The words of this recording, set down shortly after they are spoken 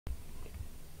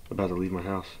About to leave my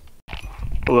house.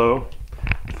 Hello,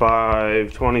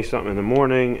 5:20 something in the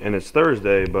morning, and it's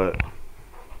Thursday, but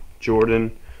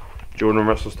Jordan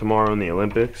wrestles tomorrow in the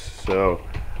Olympics, so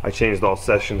I changed all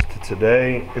sessions to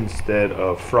today instead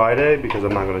of Friday because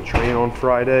I'm not going to train on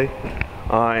Friday.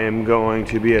 I am going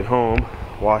to be at home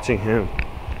watching him.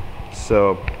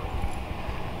 So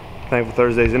thankful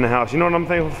Thursday's in the house. You know what I'm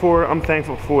thankful for? I'm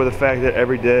thankful for the fact that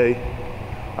every day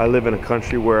I live in a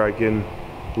country where I can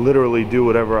literally do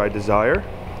whatever I desire,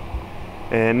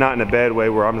 and not in a bad way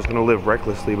where I'm just going to live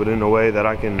recklessly, but in a way that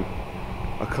I can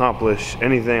accomplish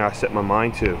anything I set my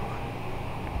mind to.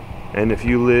 And if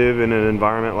you live in an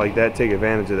environment like that, take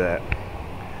advantage of that.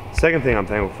 Second thing I'm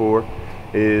thankful for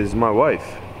is my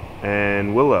wife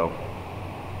and Willow.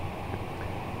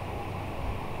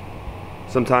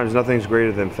 Sometimes nothing's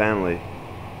greater than family.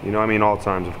 You know, I mean all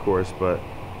times of course, but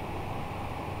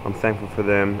I'm thankful for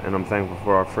them, and I'm thankful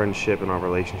for our friendship and our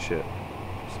relationship.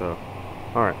 So,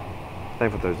 alright.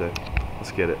 Thankful Thursday.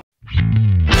 Let's get it.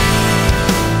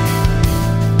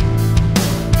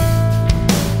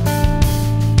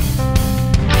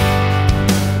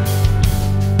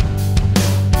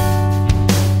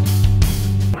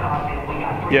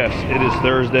 Yes, it is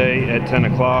Thursday at 10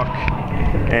 o'clock,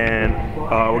 and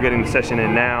we're getting the session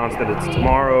in now instead of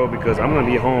tomorrow because I'm going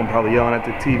to be home probably yelling at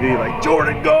the TV like,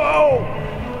 Jordan, go!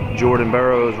 Jordan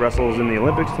Burroughs wrestles in the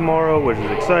Olympics tomorrow, which is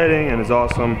exciting and is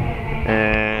awesome.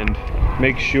 And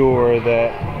make sure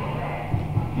that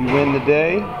you win the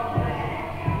day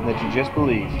and that you just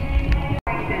believe.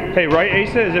 Hey, right,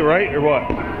 Asa? Is it right or what?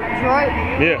 It's right.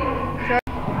 Yeah.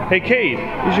 Hey, Cade,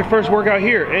 this is your first workout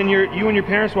here, and you and your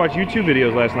parents watched YouTube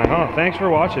videos last night, huh? Thanks for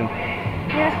watching.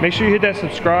 Yeah. Make sure you hit that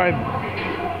subscribe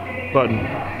button.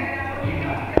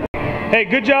 Hey,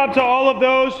 good job to all of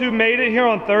those who made it here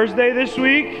on Thursday this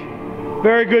week.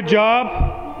 Very good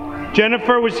job.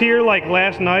 Jennifer was here like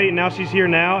last night, and now she's here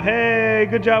now. Hey,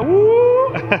 good job.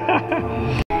 Woo!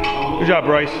 Good job,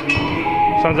 Bryce.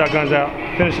 Sun's out, guns out.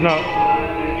 Finishing up.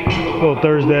 Little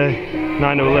Thursday,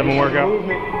 9 to 11 workout.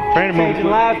 Training movement.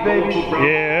 Changing lives, baby.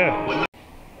 Yeah.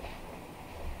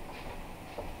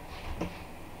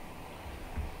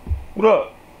 What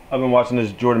up? I've been watching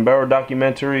this Jordan Burroughs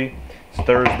documentary. It's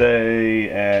Thursday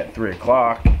at 3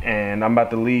 o'clock, and I'm about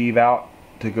to leave out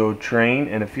to go train,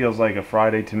 and it feels like a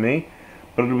Friday to me,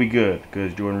 but it'll be good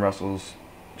because Jordan wrestles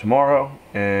tomorrow,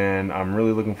 and I'm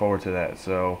really looking forward to that.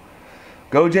 So,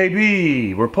 go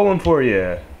JB! We're pulling for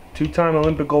you. Two-time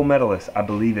Olympic gold medalist. I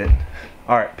believe it.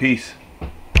 All right, peace.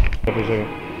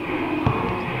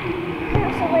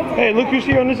 Hey, look who's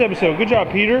here on this episode. Good job,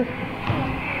 Peter.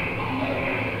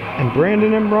 And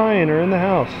Brandon and Brian are in the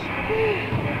house.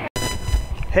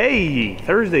 Hey,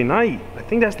 Thursday night. I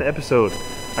think that's the episode.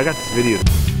 I got this video.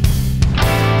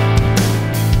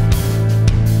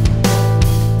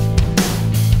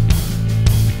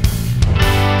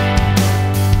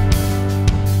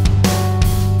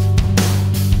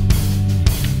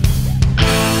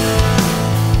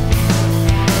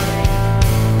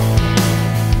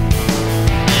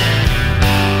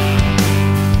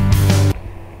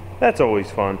 That's always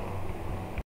fun.